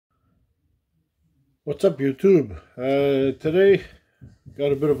What's up, YouTube? Today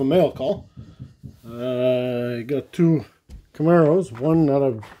got a bit of a mail call. I got two Camaros, one that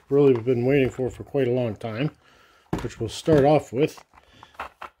I've really been waiting for quite a long time, which we'll start off with,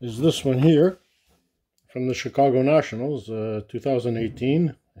 is this one here from the Chicago Nationals,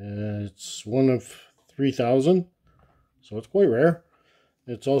 2018. It's one of 3,000, so it's quite rare.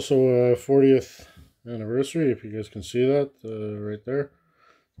 It's also a 40th anniversary, if you guys can see that right there.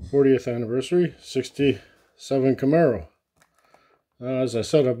 40th anniversary, 67 Camaro. As I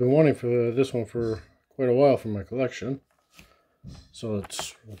said, I've been wanting for this one for quite a while for my collection, so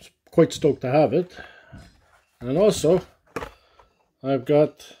it's quite stoked to have it. And also, I've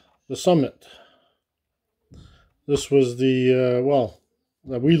got the Summit. This was the, well,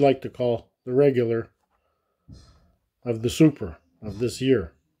 that we like to call the regular of the Super of this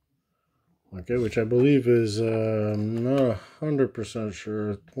year. Okay, which I believe is, I'm not 100%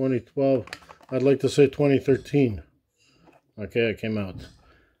 sure, 2012, I'd like to say 2013. Okay, it came out.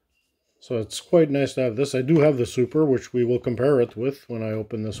 So it's quite nice to have this. I do have the Super, which we will compare it with when I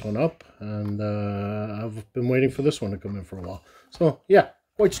open this one up. And I've been waiting for this one to come in for a while. So, yeah,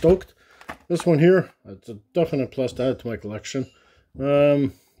 quite stoked. This one here, it's a definite plus to add to my collection.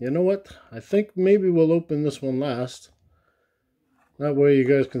 You know what? I think maybe we'll open this one last. That way you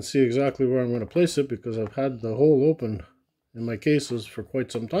guys can see exactly where I'm going to place it, because I've had the hole open in my cases for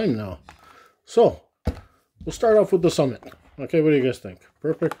quite some time now. So, we'll start off with the Summit. Okay, what do you guys think?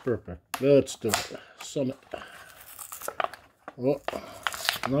 Perfect, perfect. Let's do it. Summit. Well,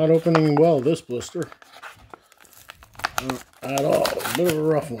 not opening well, this blister. Not at all. A bit of a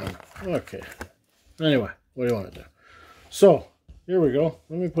rough one. Okay. Anyway, what do you want to do? So, here we go.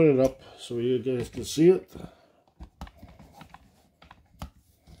 Let me put it up so you guys can see it.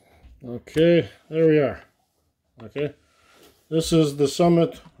 Okay, there we are. Okay, this is the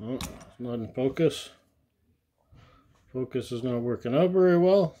Summit. Oh, it's not in focus. Focus is not working out very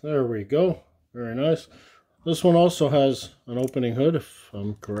well. There we go. Very nice. This one also has an opening hood, if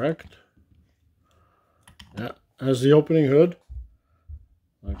I'm correct. Yeah, has the opening hood.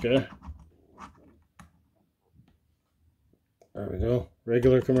 Okay. There we go.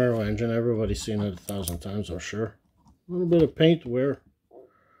 Regular Camaro engine. Everybody's seen it 1,000 times, I'm sure. A little bit of paint wear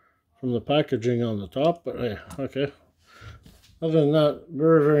from the packaging on the top, but yeah, okay. Other than that,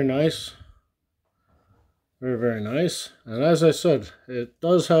 very, very nice. Very, very nice. And as I said, it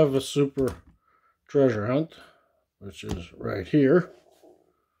does have a Super treasure hunt, which is right here.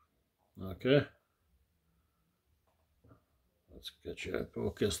 Okay. Let's get you in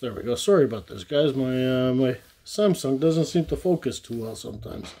focus. There we go. Sorry about this, guys. My Samsung doesn't seem to focus too well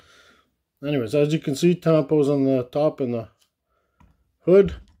sometimes. Anyways, as you can see, tampos on the top and the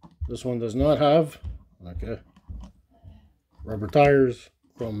hood. This one does not have. Okay. Rubber tires,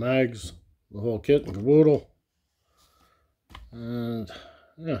 chrome mags, the whole kit and caboodle. And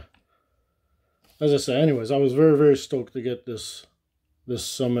yeah, as I say, anyways, I was very, very stoked to get this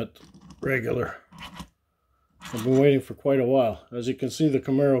Summit regular. I've been waiting for quite a while. As you can see, the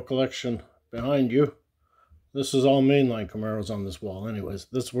Camaro collection behind you, this is all mainline Camaros on this wall. Anyways,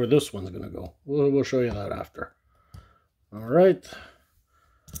 this is where this one's going to go. We'll show you that after. All right.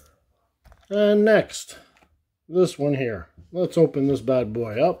 And next, this one here. Let's open this bad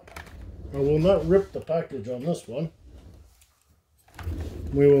boy up. I will not rip the package on this one.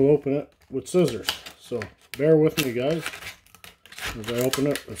 We will open it with scissors. So bear with me, guys, as I open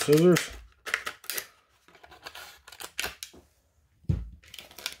it with scissors.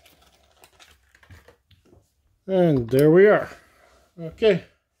 And there we are. Okay.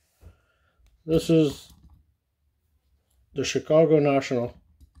 This is the Chicago National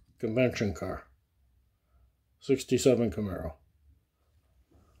Convention car. 67 Camaro.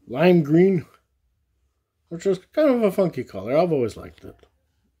 Lime green, which is kind of a funky color. I've always liked it.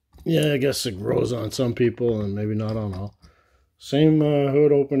 Yeah, I guess it grows on some people and maybe not on all. Same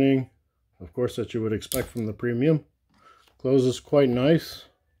hood opening, of course, that you would expect from the premium. Closes quite nice.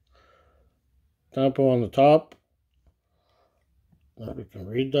 Tampo on the top. Now we can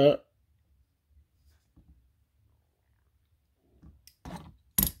read that.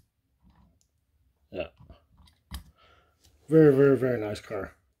 Yeah. Very, very, very nice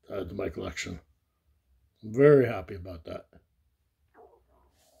car to add to my collection. I'm very happy about that.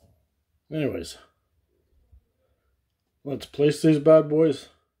 Anyways, let's place these bad boys.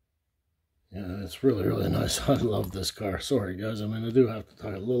 Yeah, it's really, really nice. I love this car. Sorry, guys. I mean, I do have to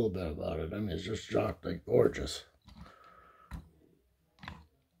talk a little bit about it. I mean, it's just like gorgeous.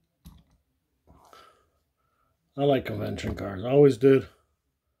 I like convention cars. I always did. I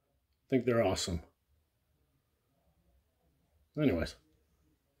think they're awesome. Anyways,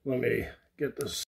 let me get this